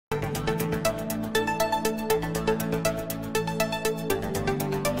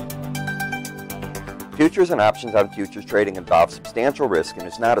Futures and options on futures trading involve substantial risk and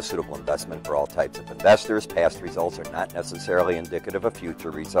is not a suitable investment for all types of investors. Past results are not necessarily indicative of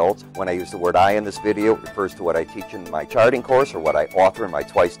future results. When I use the word I in this video, it refers to what I teach in my charting course or what I offer in my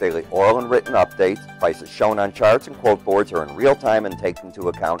twice daily oral and written updates. Prices shown on charts and quote boards are in real time and take into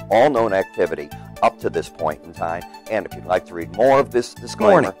account all known activity up to this point in time. And if you'd like to read more of this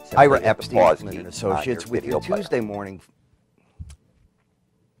disclaimer, morning. Ira Epstein, Lynn & Associates, with your Tuesday morning.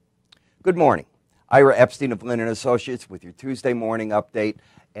 Good morning. Ira Epstein of Lynn & Associates with your Tuesday morning update,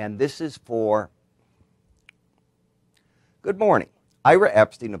 and this is for... Good morning. Ira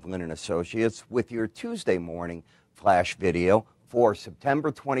Epstein of Lynn & Associates with your Tuesday morning flash video for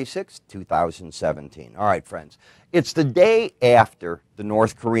September 26, 2017. All right, friends. It's the day after the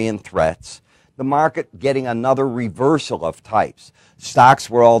North Korean threats, the market getting another reversal of types. Stocks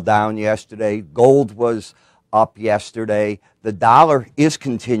were all down yesterday. Gold was up yesterday. The dollar is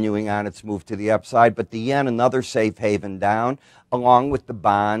continuing on its move to the upside, but the yen, another safe haven down, along with the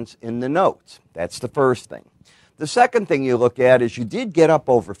bonds in the notes. That's the first thing. The second thing you look at is you did get up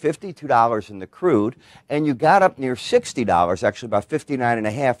over $52 in the crude, and you got up near $60, actually about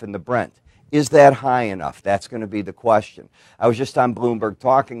 $59.5 in the Brent. Is that high enough? That's going to be the question. I was just on Bloomberg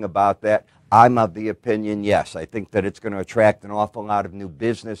talking about that. I'm of the opinion, yes. I think that it's going to attract an awful lot of new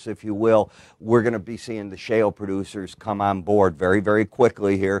business, if you will. We're going to be seeing the shale producers come on board very, very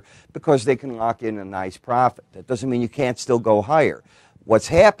quickly here because they can lock in a nice profit. That doesn't mean you can't still go higher. What's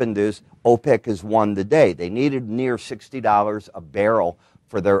happened is OPEC has won the day. They needed near $60 a barrel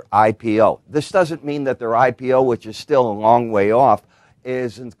for their IPO. This doesn't mean that their IPO, which is still a long way off,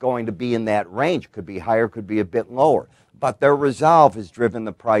 isn't going to be in that range. Could be higher, could be a bit lower. But their resolve has driven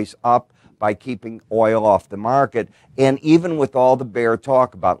the price up by keeping oil off the market. And even with all the bear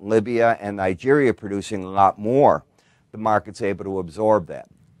talk about Libya and Nigeria producing a lot more, the market's able to absorb that.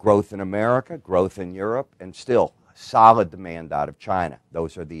 Growth in America, growth in Europe, and still solid demand out of China.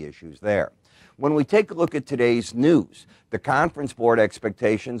 Those are the issues there. When we take a look at today's news, the conference board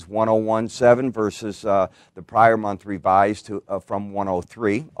expectations, 101.7 versus the prior month revised to, from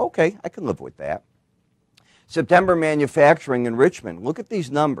 103. Okay, I can live with that. September manufacturing in Richmond, look at these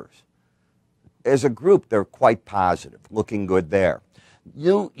numbers. As a group, they're quite positive, looking good there.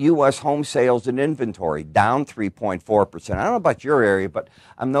 New U.S. home sales and inventory down 3.4%. I don't know about your area, but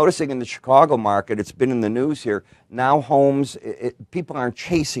I'm noticing in the Chicago market, it's been in the news here, now homes, people aren't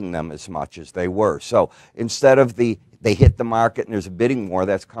chasing them as much as they were. So instead of they hit the market and there's a bidding war,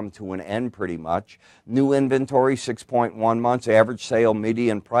 that's come to an end pretty much. New inventory, 6.1 months, average sale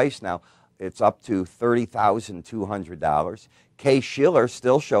median price now, it's up to $30,200. Case-Shiller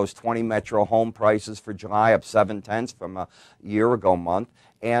still shows 20 metro home prices for July up 0.7 from a year ago month,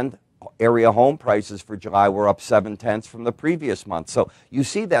 and area home prices for July were up 0.7 from the previous month. So you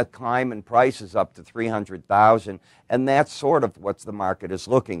see that climb in prices up to 300,000, and that's sort of what the market is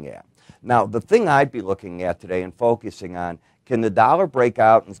looking at. Now, the thing I'd be looking at today and focusing on, can the dollar break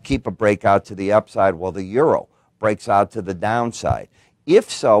out and keep a breakout to the upside while the euro breaks out to the downside?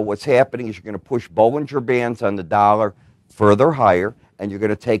 If so, what's happening is you're going to push Bollinger Bands on the dollar further higher, and you're going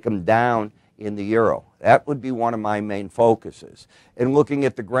to take them down in the euro. That would be one of my main focuses. And looking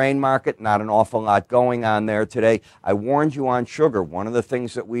at the grain market, not an awful lot going on there today. I warned you on sugar. One of the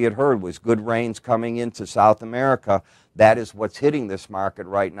things that we had heard was good rains coming into South America. That is what's hitting this market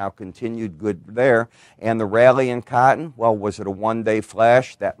right now, continued good there. And the rally in cotton, well, was it a one-day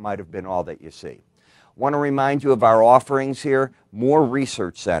flash? That might have been all that you see. Want to remind you of our offerings here. More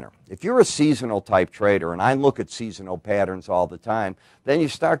Research Center. If you're a seasonal type trader, and I look at seasonal patterns all the time, then you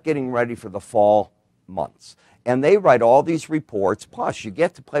start getting ready for the fall months. And they write all these reports, plus you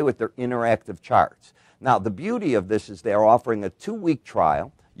get to play with their interactive charts. Now, the beauty of this is they're offering a 2-week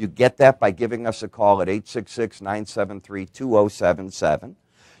trial. You get that by giving us a call at 866-973-2077.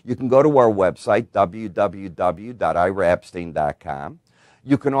 You can go to our website, www.iraepstein.com.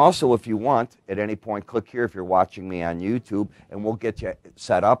 You can also, if you want, at any point, click here if you're watching me on YouTube, and we'll get you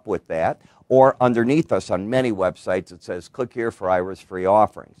set up with that. Or underneath us on many websites, it says, click here for Ira's free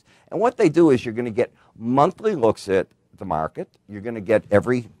offerings. And what they do is you're going to get monthly looks at the market. You're going to get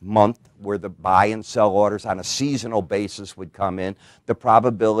every month where the buy and sell orders on a seasonal basis would come in, the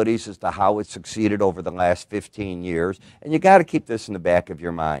probabilities as to how it succeeded over the last 15 years. And you got to keep this in the back of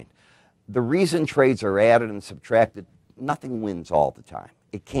your mind. The reason trades are added and subtracted, nothing wins all the time.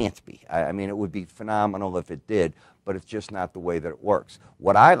 It can't be. I mean, it would be phenomenal if it did, but it's just not the way that it works.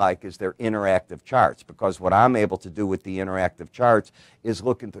 What I like is their interactive charts, because what I'm able to do with the interactive charts is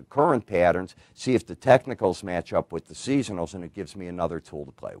look into current patterns, see if the technicals match up with the seasonals, and it gives me another tool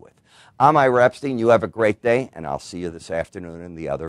to play with. I'm Ira Epstein. You have a great day, and I'll see you this afternoon in the other